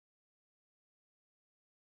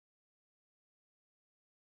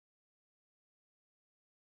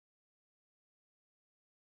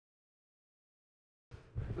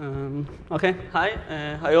Okay, hi.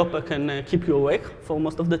 I hope I can keep you awake for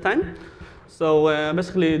most of the time. So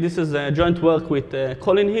basically, this is a joint work with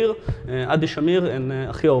Colin here, Adi Shamir, and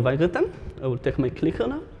Achior Weizmann. I will take my clicker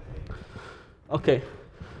now. Okay,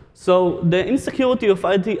 so the insecurity of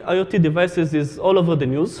IoT devices is all over the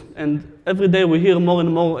news, and every day we hear more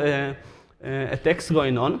and more attacks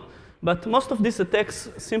going on. But most of these attacks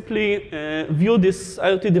simply view these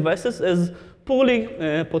IoT devices as poorly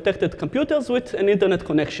protected computers with an internet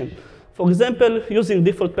connection. For example, using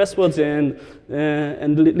default passwords and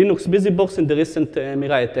Linux BusyBox in the recent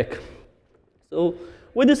Mirai attack. So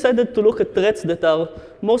we decided to look at threats that are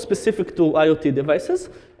more specific to IoT devices,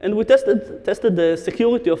 and we tested the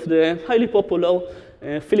security of the highly popular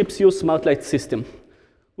Philips Hue smart light system.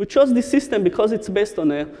 We chose this system because it's based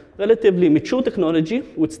on a relatively mature technology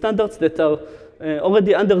with standards that are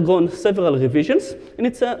already undergone several revisions, and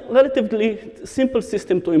it's a relatively simple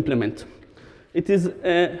system to implement. It is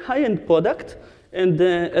a high-end product, and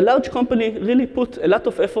a large company really put a lot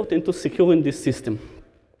of effort into securing this system.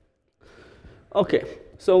 Okay,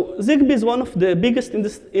 so Zigbee is one of the biggest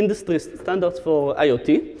industry standards for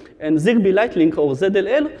IoT, and Zigbee Lightlink, or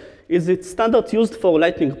ZLL, is its standard used for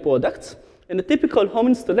lighting products. And a typical home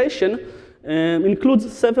installation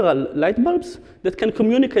includes several light bulbs that can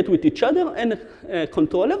communicate with each other and a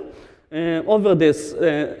controller over this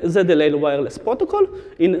ZLL wireless protocol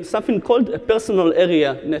in something called a personal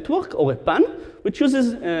area network, or a PAN, which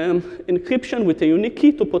uses encryption with a unique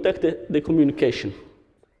key to protect the communication.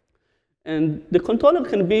 And the controller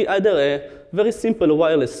can be either a very simple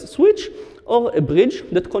wireless switch or a bridge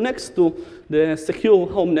that connects to the secure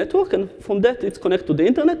home network, and from that it's connected to the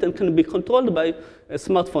internet and can be controlled by a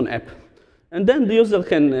smartphone app. And then the user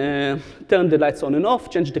can turn the lights on and off,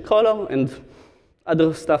 change the color, and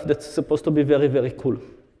other stuff that's supposed to be very, very cool.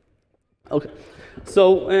 Okay,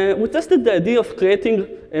 so we tested the idea of creating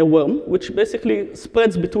a worm, which basically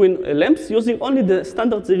spreads between lamps using only the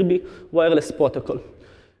standard Zigbee wireless protocol.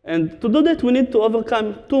 And to do that, we need to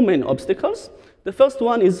overcome two main obstacles. The first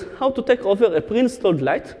one is how to take over a pre-installed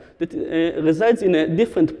light that resides in a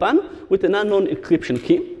different PAN with an unknown encryption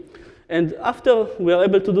key. And after we are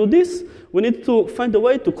able to do this, we need to find a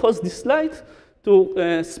way to cause this light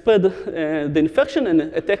to spread the infection and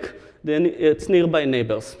attack its nearby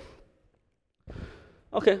neighbors.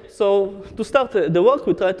 Okay, so to start the work,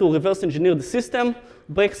 we try to reverse engineer the system,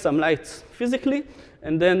 break some lights physically,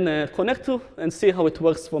 and then connect to and see how it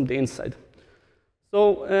works from the inside.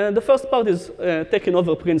 So the first part is taking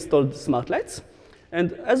over pre-installed smart lights.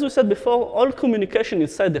 And as we said before, all communication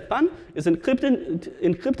inside the PAN is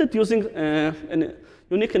encrypted using a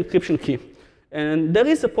unique encryption key. And there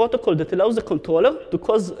is a protocol that allows the controller to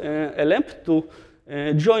cause a lamp to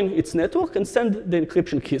join its network and send the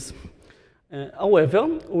encryption keys. However,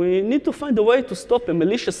 we need to find a way to stop a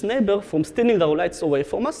malicious neighbor from stealing our lights away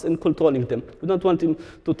from us and controlling them. We don't want him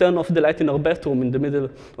to turn off the light in our bathroom in the middle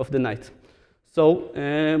of the night. So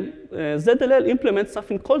ZLL implements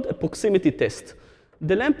something called a proximity test.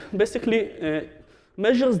 The lamp basically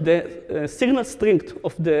measures the signal strength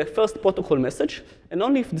of the first protocol message, and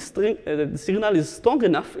only if the signal is strong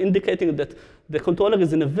enough, indicating that the controller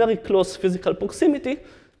is in a very close physical proximity,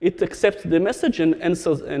 it accepts the message and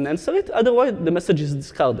answers it. Otherwise, the message is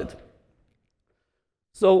discarded.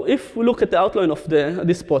 So if we look at the outline of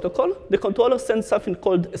this protocol, the controller sends something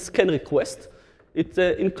called a scan request. It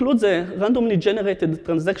includes a randomly generated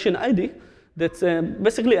transaction ID that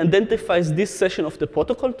basically identifies this session of the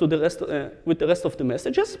protocol to the rest, with the rest of the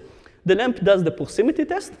messages. The lamp does the proximity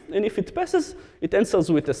test, and if it passes, it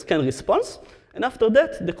answers with a scan response. And after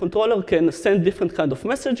that, the controller can send different kinds of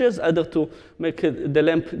messages, either to make the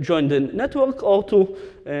lamp join the network or to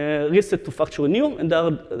reset to factory new, and there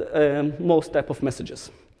are more types of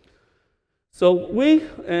messages. So we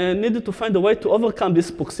needed to find a way to overcome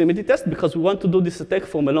this proximity test because we want to do this attack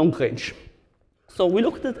from a long range. So we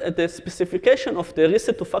looked at the specification of the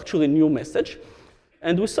reset to factory new message,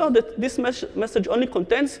 and we saw that this message only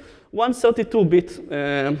contains one 32-bit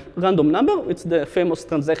random number. It's the famous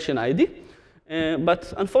transaction ID.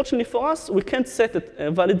 But unfortunately for us, we can't set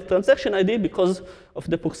a valid transaction ID because of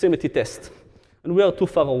the proximity test, and we are too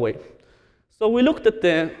far away. So we looked at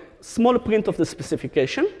the small print of the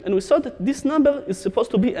specification, and we saw that this number is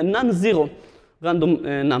supposed to be a non-zero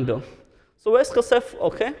random number. So we asked ourselves,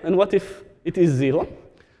 OK, and what if it is 0?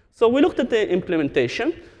 So we looked at the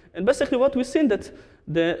implementation, and basically what we've seen that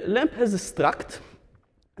the lamp has a struct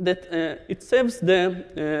that it saves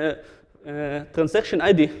the transaction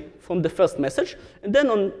ID from the first message, and then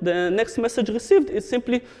on the next message received, it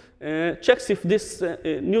simply checks if this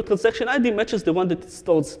new transaction ID matches the one that it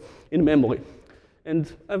stores in memory.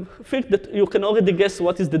 And I think that you can already guess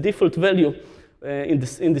what is the default value in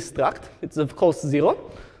this struct. It's, of course, 0.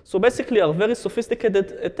 So basically, our very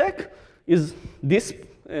sophisticated attack is this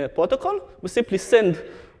protocol. We simply send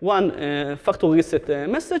one factory reset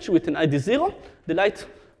message with an ID 0. The light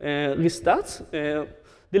restarts,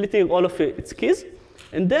 deleting all of its keys.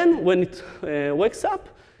 And then when it wakes up,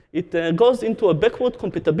 it goes into a backward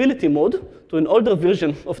compatibility mode to an older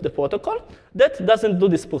version of the protocol that doesn't do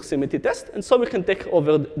this proximity test, and so we can take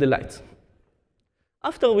over the lights.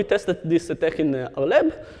 After we tested this attack in our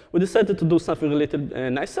lab, we decided to do something a little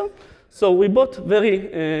nicer. So we bought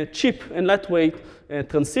very cheap and lightweight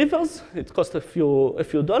transceivers. It cost a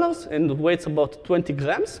few dollars and weighs about 20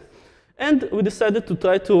 grams. And we decided to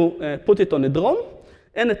try to put it on a drone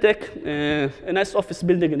and attack a nice office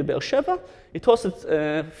building in Be'er Sheva. It hosted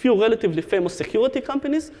a few relatively famous security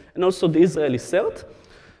companies and also the Israeli CERT.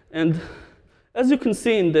 And as you can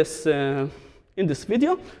see in this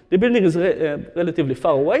video, the building is relatively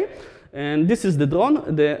far away. And this is the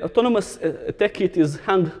drone. The autonomous attack kit is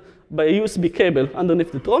hung by a USB cable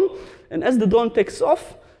underneath the drone. And as the drone takes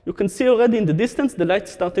off, you can see already in the distance the light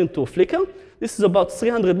starting to flicker. This is about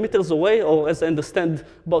 300 meters away, or as I understand,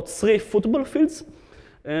 about 3 football fields.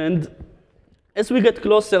 And as we get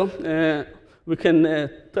closer, we can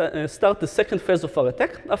start the second phase of our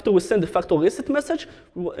attack. After we send the factory reset message,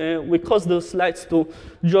 we cause those lights to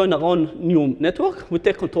join our own new network. We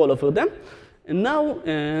take control over them. And now,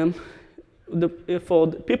 for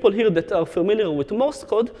the people here that are familiar with Morse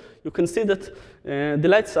code, you can see that the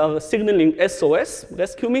lights are signaling SOS,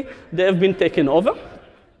 rescue me. They have been taken over,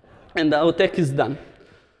 and our attack is done.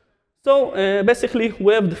 So basically,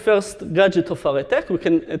 we have the first gadget of our attack. We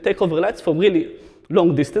can take over lights from really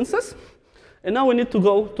long distances. And now we need to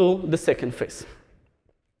go to the second phase.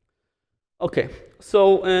 OK,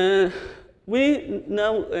 so we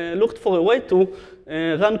now looked for a way to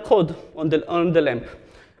run code on the lamp.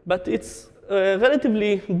 But it's a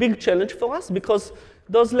relatively big challenge for us, because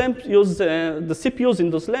those lamps use, the CPUs in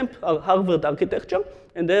those lamps are Harvard architecture,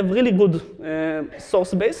 and they have really good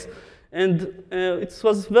source base. And it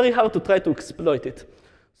was very hard to try to exploit it.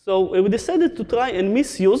 So we decided to try and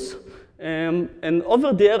misuse an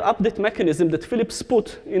over-the-air update mechanism that Philips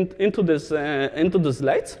put into those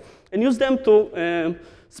lights, and use them to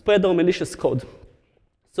spread our malicious code.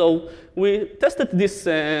 So we tested these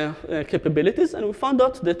capabilities, and we found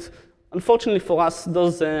out that, unfortunately for us,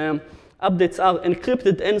 those updates are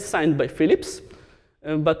encrypted and signed by Philips.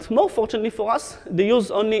 But more fortunately for us, they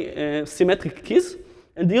use only symmetric keys.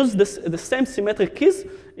 And they use the same symmetric keys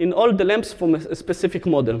in all the lamps from a specific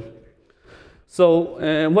model. So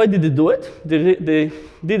why did they do it? They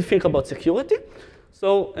did think about security.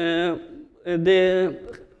 So the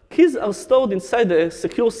keys are stored inside a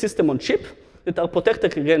secure system on chip that are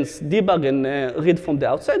protected against debug and read from the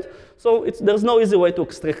outside. So there's no easy way to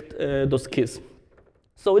extract those keys.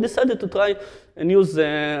 So we decided to try and use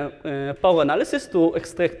power analysis to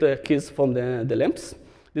extract the keys from the lamps.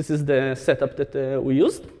 This is the setup that we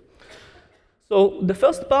used. So the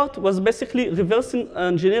first part was basically reversing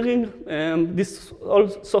engineering this whole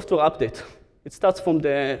software update. It starts from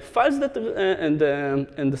the files that,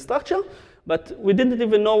 and the structure, but we didn't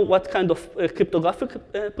even know what kind of cryptographic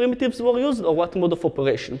primitives were used or what mode of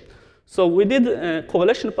operation. So we did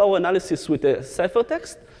correlation power analysis with a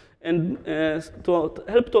ciphertext, and to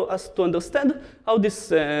help us to understand how this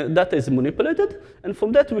data is manipulated. And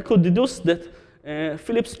from that, we could deduce that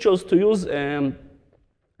Philips chose to use a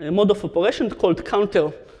mode of operation called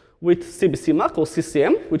counter with CBC MAC, or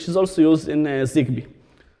CCM, which is also used in Zigbee.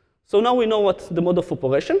 So now we know what the mode of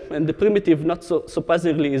operation, and the primitive, not so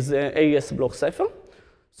surprisingly, is AES block cipher.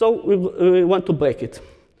 So we want to break it.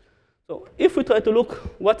 So if we try to look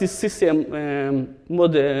what this CCM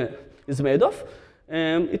mode is made of,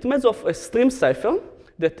 it's made of a stream cipher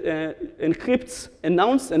that encrypts a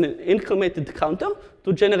nonce and an incremented counter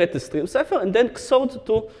to generate the stream cipher, and then XORed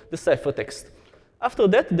to the ciphertext. After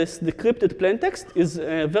that, this decrypted plaintext is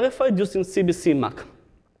verified using CBC MAC.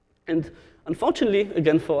 And unfortunately,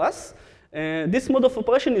 again for us, this mode of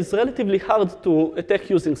operation is relatively hard to attack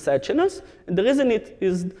using side channels. And the reason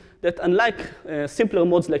is that unlike simpler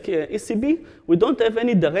modes like ECB, we don't have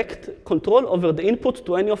any direct control over the input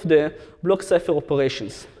to any of the block cipher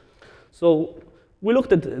operations. So we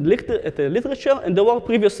looked at the literature, and there were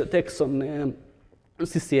previous attacks on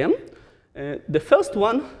CCM. The first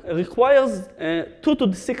one requires 2 to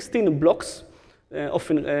the 16 blocks of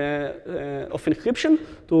encryption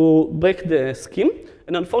to break the scheme.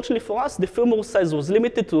 And unfortunately for us, the firmware size was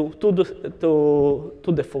limited to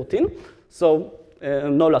the 14. So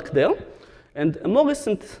no luck there. And a more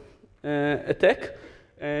recent attack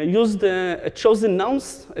used a chosen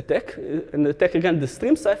nouns attack, an attack against the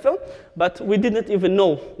stream cipher, but we didn't even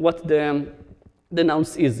know what the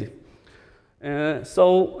nouns is.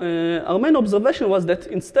 So our main observation was that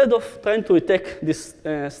instead of trying to attack this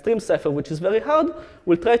stream cipher, which is very hard,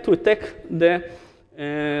 we'll try to attack the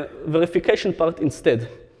verification part instead.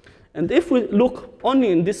 And if we look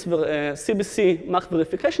only in this CBC mark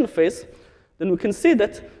verification phase, then we can see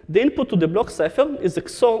that the input to the block cipher is a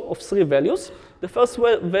XOR of 3 values. The first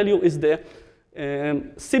value is the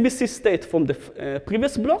CBC state from the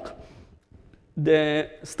previous block, the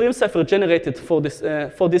stream cipher generated for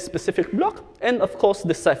this specific block, and of course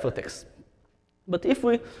the ciphertext. But if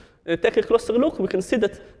we take a closer look, we can see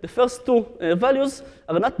that the first 2 values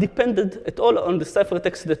are not dependent at all on the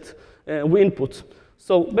ciphertext that we input.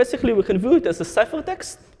 So basically, we can view it as a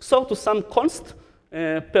ciphertext stored to some const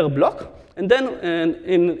per block, and then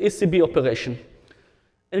in ECB operation.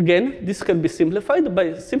 Again, this can be simplified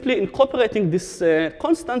by simply incorporating this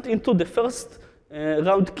constant into the first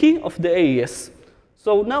round key of the AES.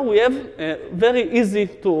 So now we have a very easy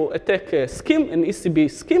to attack a scheme, an ECB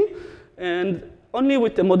scheme, and only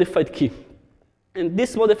with a modified key. And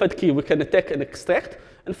this modified key we can attack and extract,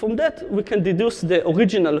 and from that we can deduce the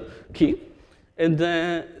original key. And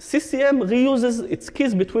CCM reuses its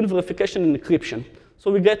keys between verification and encryption. So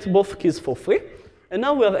we get both keys for free. And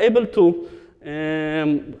now we are able to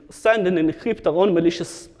send and encrypt our own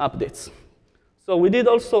malicious updates. So we did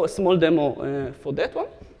also a small demo for that one.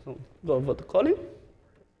 So go over to Colin.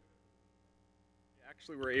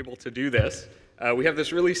 Actually, we're able to do this. We have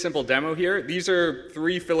this really simple demo here. These are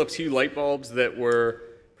 3 Philips Hue light bulbs that were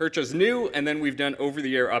purchased new, and then we've done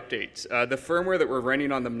over-the-air updates. The firmware that we're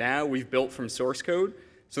running on them now, we've built from source code,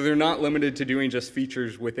 so they're not limited to doing just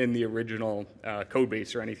features within the original code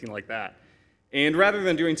base or anything like that. And rather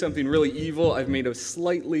than doing something really evil, I've made a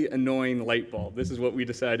slightly annoying light bulb. This is what we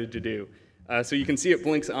decided to do. So you can see it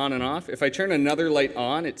blinks on and off. If I turn another light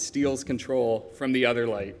on, it steals control from the other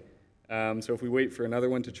light. So if we wait for another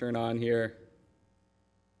one to turn on here,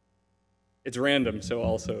 it's random, so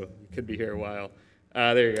also you could be here a while.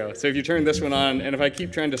 There you go. So if you turn this one on, and if I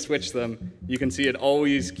keep trying to switch them, you can see it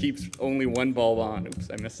always keeps only one bulb on. Oops,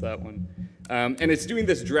 I missed that one. And it's doing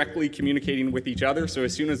this directly communicating with each other, so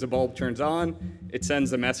as soon as the bulb turns on, it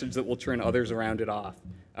sends a message that will turn others around it off.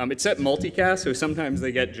 It's set multicast, so sometimes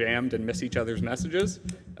they get jammed and miss each other's messages,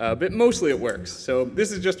 but mostly it works. So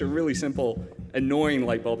this is just a really simple, annoying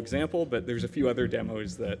light bulb example, but there's a few other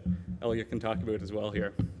demos that Elliot can talk about as well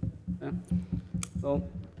here. Yeah.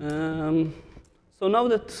 So now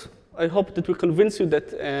that I hope that we convince you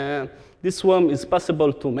that this worm is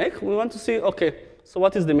possible to make, we want to see, okay, so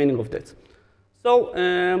what is the meaning of that? So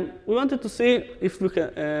we wanted to see if we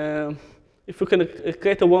can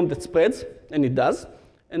create a worm that spreads, and it does.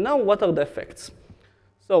 And now what are the effects?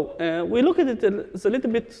 So we look at it as a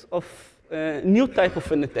little bit of a new type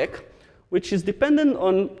of an attack, which is dependent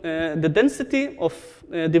on the density of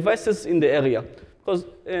devices in the area. Because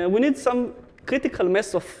we need some critical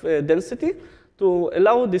mass of density to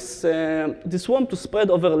allow this worm to spread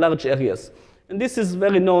over large areas. And this is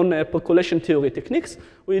very known percolation theory techniques.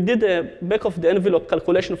 We did a back-of-the-envelope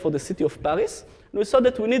calculation for the city of Paris. And we saw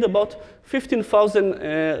that we need about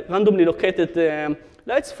 15,000 randomly located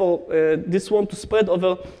lights for this worm to spread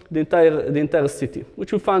over the entire city,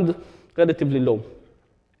 which we found relatively low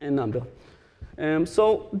in number.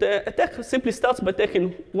 So the attack simply starts by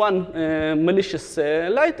taking one malicious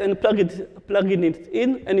light and plugging it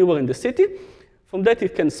in anywhere in the city. From that,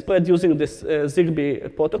 it can spread using this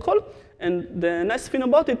Zigbee protocol. And the nice thing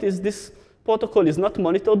about it is this protocol is not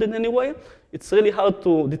monitored in any way. It's really hard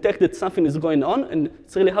to detect that something is going on, and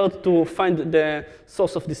it's really hard to find the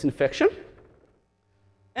source of this infection.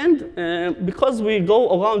 And because we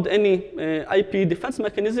go around any IP defense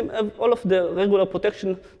mechanism, all of the regular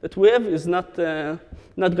protection that we have is not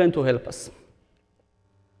going to help us.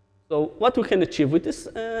 So what we can achieve with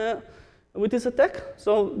this attack?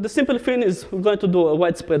 So the simple thing is we're going to do a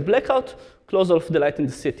widespread blackout, close all of the light in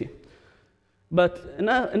the city. But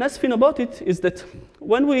a nice thing about it is that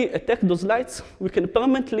when we attack those lights, we can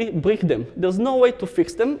permanently break them. There's no way to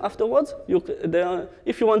fix them afterwards.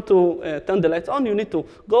 If you want to turn the lights on, you need to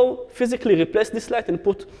go physically replace this light and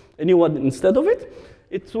put a new one instead of it.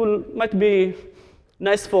 It might be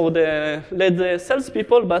nice for the LED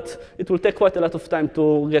salespeople, but it will take quite a lot of time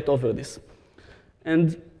to get over this.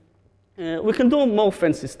 And we can do more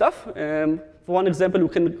fancy stuff. For one example, we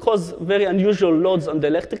can cause very unusual loads on the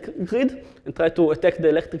electric grid and try to attack the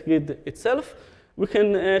electric grid itself. We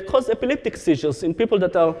can cause epileptic seizures in people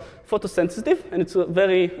that are photosensitive, and it's a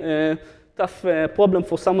very tough problem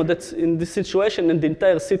for someone that's in this situation and the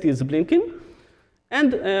entire city is blinking.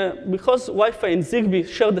 And because Wi-Fi and Zigbee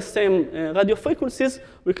share the same radio frequencies,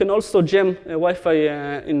 we can also jam Wi-Fi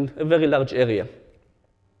in a very large area.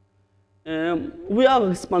 We are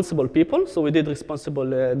responsible people, so we did responsible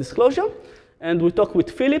disclosure. And we talked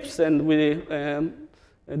with Philips, and we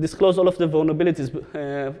disclosed all of the vulnerabilities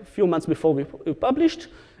a few months before we published.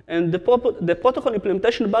 And the protocol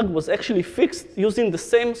implementation bug was actually fixed using the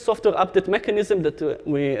same software update mechanism that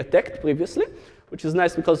we attacked previously, which is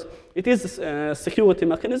nice because it is a security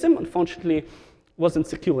mechanism. Unfortunately, wasn't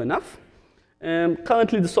secure enough.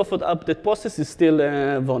 Currently, the software update process is still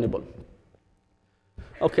vulnerable.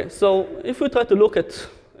 OK, so if we try to look at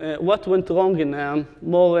what went wrong in a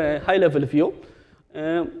more high-level view,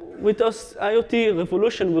 with this IoT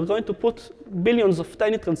revolution, we're going to put billions of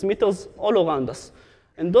tiny transmitters all around us.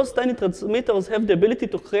 And those tiny transmitters have the ability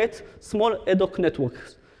to create small ad hoc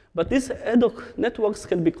networks. But these ad hoc networks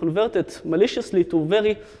can be converted maliciously to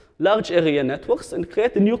very large area networks and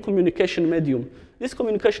create a new communication medium. This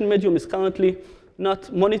communication medium is currently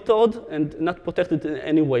not monitored and not protected in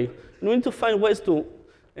any way. And we need to find ways to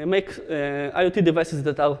make IoT devices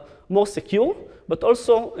that are more secure, but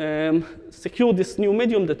also secure this new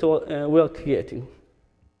medium that we are creating.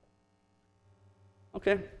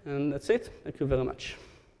 OK, and that's it. Thank you very much.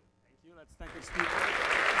 Thank you. Let's thank the speaker.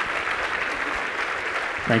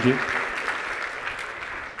 Thank you.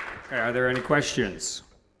 Okay, are there any questions?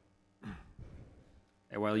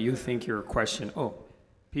 Well, you think your question. Oh,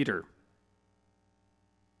 Peter.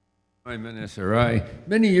 I'm an SRI.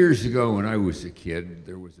 Many years ago, when I was a kid,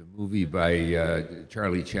 there was a movie by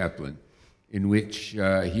Charlie Chaplin in which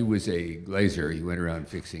he was a glazer. He went around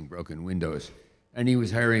fixing broken windows, and he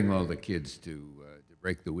was hiring all the kids to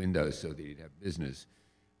break the windows so that he'd have business.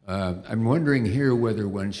 I'm wondering here whether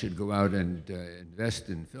one should go out and invest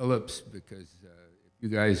in Philips, because if you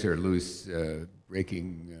guys are loose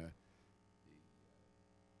breaking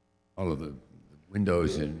all of the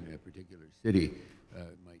windows in a particular city,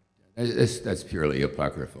 that's purely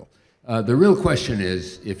apocryphal. The real question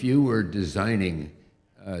is, if you were designing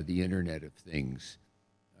the Internet of Things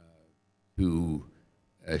to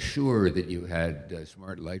assure that you had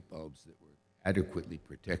smart light bulbs that were adequately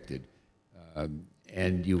protected,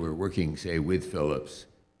 and you were working, say, with Philips,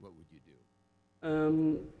 what would you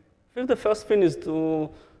do? I think the first thing is to,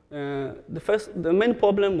 the main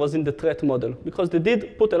problem was in the threat model, because they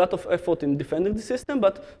did put a lot of effort in defending the system,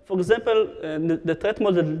 but for example, the threat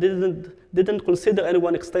model didn't consider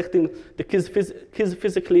anyone extracting the keys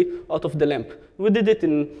physically out of the lamp. We did it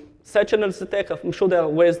in side channels attack. I'm sure there are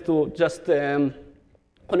ways to just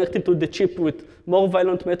connect it to the chip with more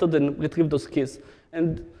violent method and retrieve those keys.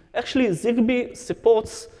 And actually, Zigbee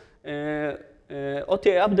supports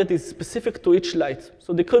OTA app that is specific to each light.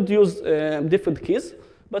 So they could use different keys,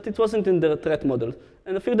 but it wasn't in the threat model.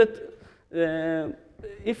 And I feel that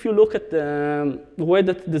if you look at the way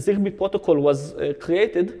that the Zigbee protocol was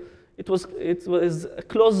created, it was a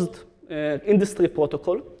closed industry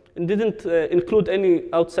protocol and didn't include any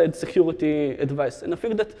outside security advice. And I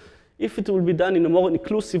feel that if it will be done in a more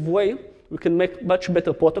inclusive way, we can make much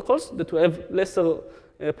better protocols that will have lesser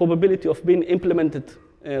probability of being implemented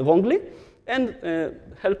wrongly, and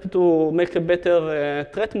help to make a better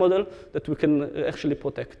threat model that we can actually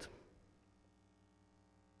protect.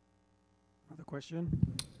 Another question?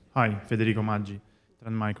 Hi, Federico Maggi,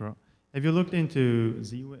 Trend Micro. Have you looked into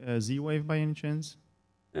Z-Wave by any chance?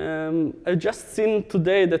 I just seen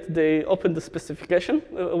today that they opened the specification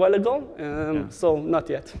a while ago, so not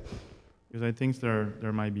yet. Because I think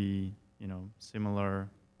there might be, similar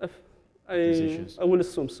issues. I will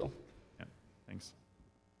assume so. Yeah, thanks.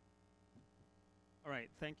 All right,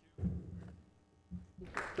 thank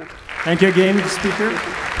you. Thank you again,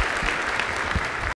 speaker.